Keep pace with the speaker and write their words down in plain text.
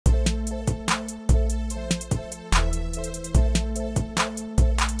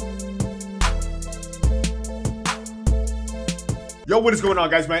Yo, what is going on,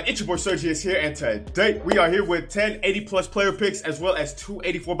 guys, man? It's your boy Sergius here, and today we are here with 10 80+ player picks as well as 2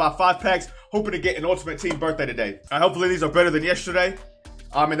 84x5 packs, hoping to get an Ultimate Team birthday today. Hopefully these are better than yesterday.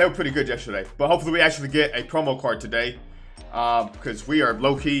 I mean, they were pretty good yesterday, but hopefully we actually get a promo card today, because we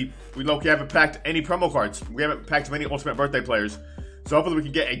low-key haven't packed any promo cards. We haven't packed many Ultimate birthday players, so hopefully we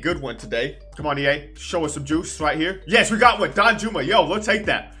can get a good one today. Come on, EA, show us some juice right here. Yes, we got one. Don Juma. Yo, we'll take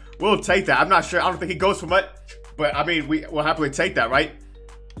that. We'll take that. I'm not sure. I don't think he goes for much. But, I mean, we'll happily take that, right?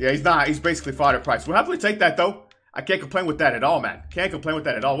 Yeah, he's not. He's basically fodder price. We'll happily take that, though. I can't complain with that at all, man. Can't complain with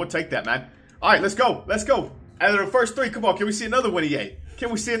that at all. We'll take that, man. All right, let's go. Let's go. Out of the first three, come on. Can we see another one, EA? Can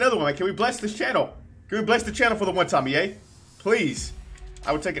we see another one, man? Can we bless this channel? Can we bless the channel for the one time, EA? Please.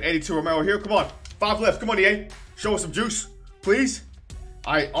 I would take an 82 Romero here. Come on. 5 left. Come on, EA. Show us some juice, please.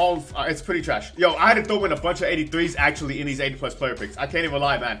 All right, it's pretty trash. Yo, I had to throw in a bunch of 83s, actually, in these 80+ player picks. I can't even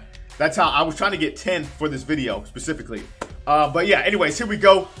lie, man. That's how I was trying to get 10 for this video specifically. But yeah, anyways, here we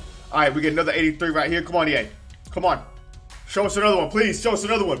go. All right, we get another 83 right here. Come on, EA. Come on. Show us another one, please. Show us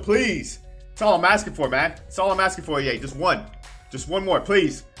another one, please. That's all I'm asking for, man. That's all I'm asking for, EA. Just one. Just one more,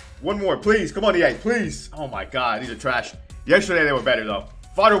 please. One more, please. Come on, EA, please. Oh my God, these are trash. Yesterday they were better though.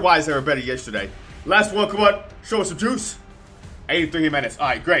 Fodder-wise, they were better yesterday. Last one, come on. Show us some juice. 83 Jimenez. All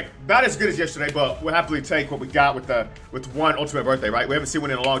right, great. Not as good as yesterday, but we'll happily take what we got with one Ultimate birthday, right? We haven't seen one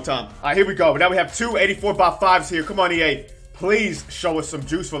in a long time. All right, here we go. Now we have 2 84x5s here. Come on, EA. Please show us some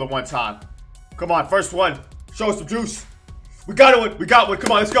juice for the one time. Come on, first one. Show us some juice. We got one. We got one.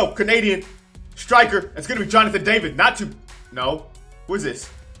 Come on, let's go. Canadian striker. It's going to be Jonathan David. No. Who is this?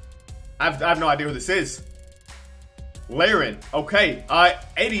 I have no idea who this is. Laren. Okay.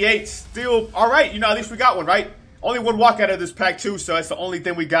 88. Still all right. You know, at least we got one, right? Only one walkout of this pack, too, so that's the only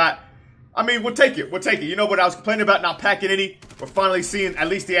thing we got. I mean, we'll take it. We'll take it. You know what? I was complaining about not packing any. We're finally seeing at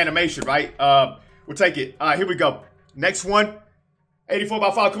least the animation, right? We'll take it. All right, here we go. Next one.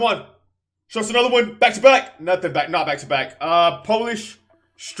 84x5. Come on. Show us another one. Back-to-back. Nothing back. Not back-to-back. Polish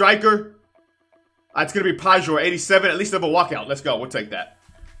striker. It's going to be Pajor, 87. At least they have a walkout. Let's go. We'll take that.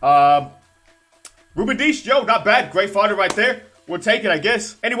 Ruben Dish. Yo, not bad. Great fodder right there. We'll take it, I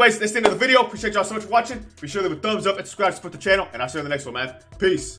guess. Anyways, that's the end of the video. Appreciate y'all so much for watching. Be sure to leave a thumbs up and subscribe to support the channel. And I'll see you in the next one, man. Peace.